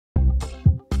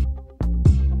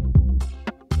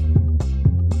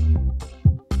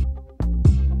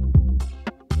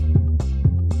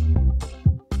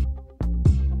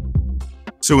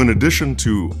So in addition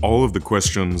to all of the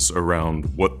questions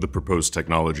around what the proposed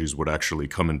technologies would actually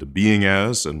come into being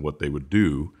as and what they would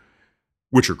do,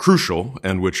 which are crucial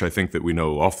and which I think that we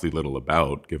know awfully little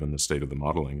about given the state of the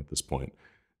modeling at this point,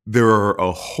 there are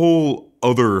a whole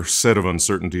other set of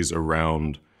uncertainties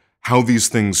around how these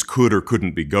things could or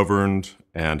couldn't be governed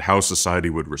and how society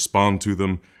would respond to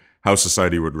them, how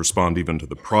society would respond even to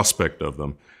the prospect of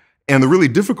them. And the really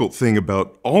difficult thing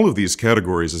about all of these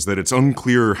categories is that it's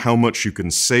unclear how much you can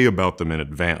say about them in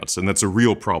advance, and that's a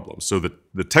real problem. So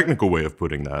the technical way of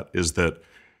putting that is that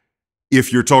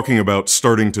if you're talking about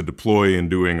starting to deploy and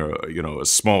doing a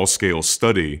small-scale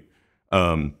study,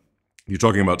 you're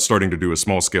talking about starting to do a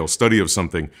small-scale study of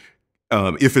something,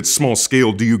 if it's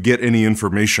small-scale, do you get any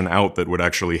information out that would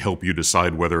actually help you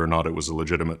decide whether or not it was a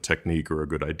legitimate technique or a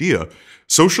good idea?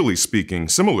 Socially speaking,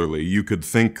 similarly, you could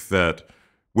think that,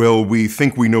 well, we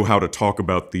think we know how to talk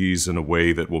about these in a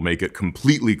way that will make it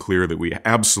completely clear that we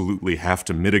absolutely have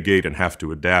to mitigate and have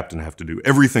to adapt and have to do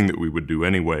everything that we would do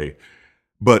anyway.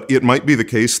 But it might be the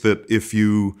case that if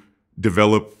you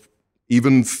develop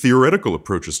even theoretical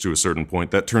approaches to a certain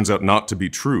point, that turns out not to be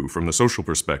true from the social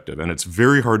perspective. And it's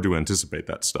very hard to anticipate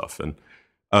that stuff. And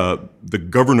the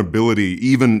governability,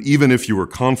 even if you were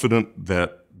confident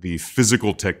that the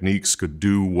physical techniques could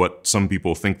do what some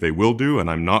people think they will do, and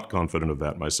I'm not confident of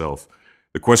that myself.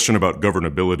 The question about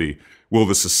governability,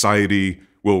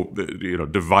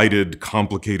 divided,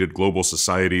 complicated global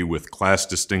society with class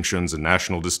distinctions and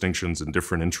national distinctions and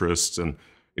different interests and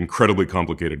incredibly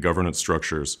complicated governance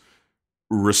structures,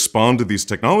 respond to these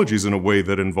technologies in a way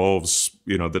that involves,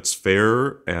 that's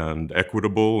fair and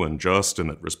equitable and just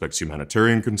and that respects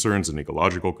humanitarian concerns and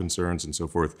ecological concerns and so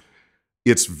forth.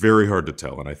 It's very hard to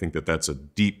tell, and I think that that's a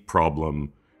deep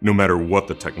problem no matter what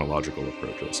the technological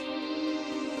approach is.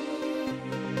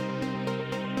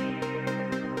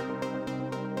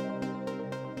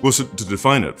 Well, so to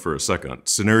define it for a second,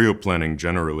 scenario planning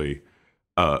generally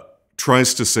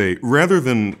tries to say, rather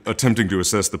than attempting to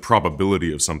assess the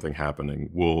probability of something happening,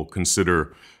 we'll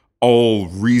consider all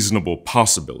reasonable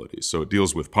possibilities. So it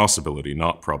deals with possibility,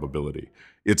 not probability.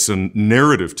 It's a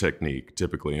narrative technique,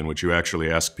 typically, in which you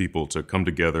actually ask people to come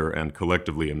together and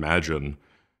collectively imagine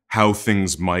how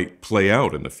things might play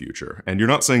out in the future. And you're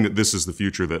not saying that this is the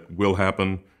future that will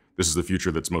happen, this is the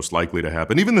future that's most likely to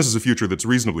happen, even this is a future that's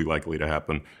reasonably likely to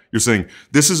happen. You're saying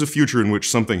this is a future in which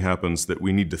something happens that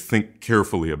we need to think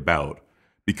carefully about,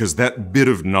 because that bit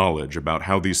of knowledge about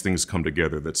how these things come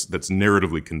together that's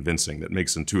narratively convincing, that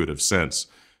makes intuitive sense,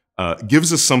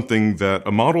 gives us something that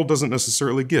a model doesn't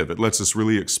necessarily give. It lets us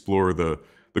really explore the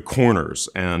corners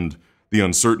and the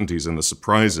uncertainties and the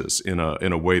surprises in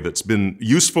a way that's been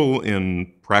useful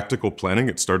in practical planning.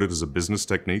 It started as a business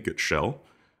technique at Shell,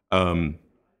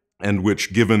 and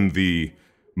which, given the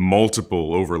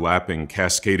multiple overlapping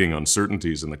cascading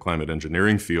uncertainties in the climate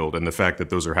engineering field and the fact that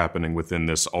those are happening within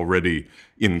this already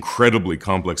incredibly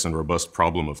complex and robust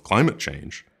problem of climate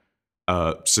change,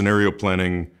 scenario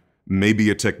planning may be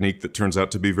a technique that turns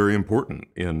out to be very important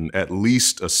in at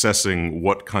least assessing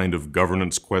what kind of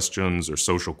governance questions or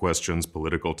social questions,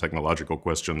 political, technological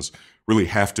questions really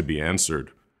have to be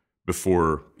answered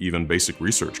before even basic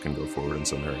research can go forward in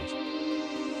some areas.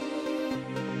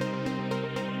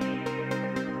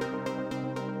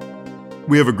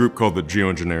 We have a group called the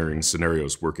Geoengineering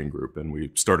Scenarios Working Group, and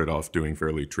we started off doing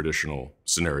fairly traditional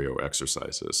scenario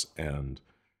exercises. And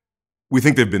we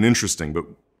think they've been interesting, but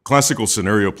classical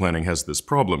scenario planning has this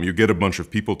problem. You get a bunch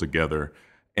of people together,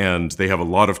 and they have a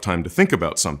lot of time to think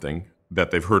about something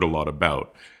that they've heard a lot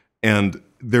about. And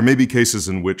there may be cases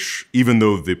in which, even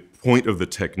though the point of the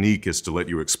technique is to let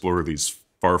you explore these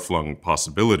far-flung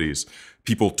possibilities,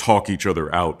 people talk each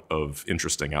other out of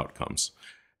interesting outcomes.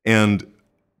 And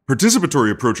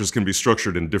participatory approaches can be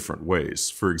structured in different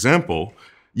ways. For example,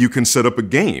 you can set up a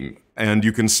game, and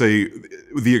you can say,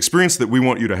 the experience that we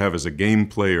want you to have as a game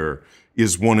player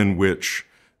is one in which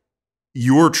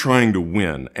you're trying to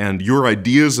win, and your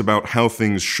ideas about how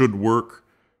things should work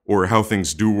or how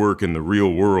things do work in the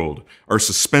real world are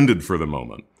suspended for the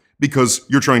moment because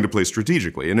you're trying to play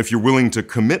strategically. And if you're willing to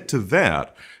commit to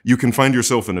that, you can find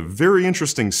yourself in a very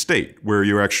interesting state where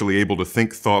you're actually able to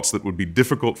think thoughts that would be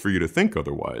difficult for you to think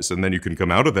otherwise. And then you can come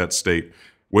out of that state,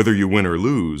 whether you win or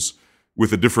lose,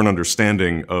 with a different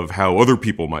understanding of how other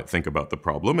people might think about the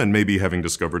problem, and maybe having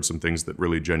discovered some things that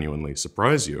really genuinely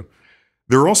surprise you.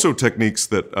 There are also techniques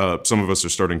that some of us are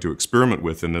starting to experiment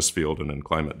with in this field and in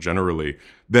climate generally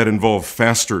that involve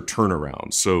faster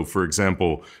turnarounds. So, for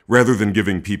example, rather than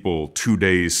giving people 2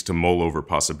 days to mull over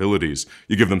possibilities,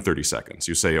 you give them 30 seconds.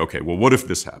 You say, okay, well, what if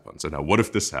this happens? And now what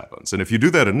if this happens? And if you do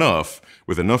that enough,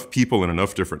 with enough people in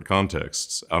enough different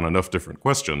contexts, on enough different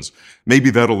questions, maybe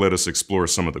that'll let us explore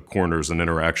some of the corners and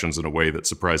interactions in a way that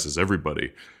surprises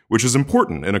everybody, which is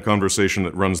important in a conversation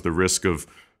that runs the risk of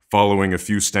following a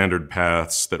few standard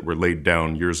paths that were laid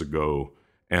down years ago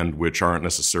and which aren't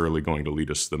necessarily going to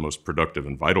lead us to the most productive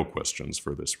and vital questions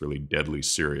for this really deadly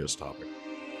serious topic.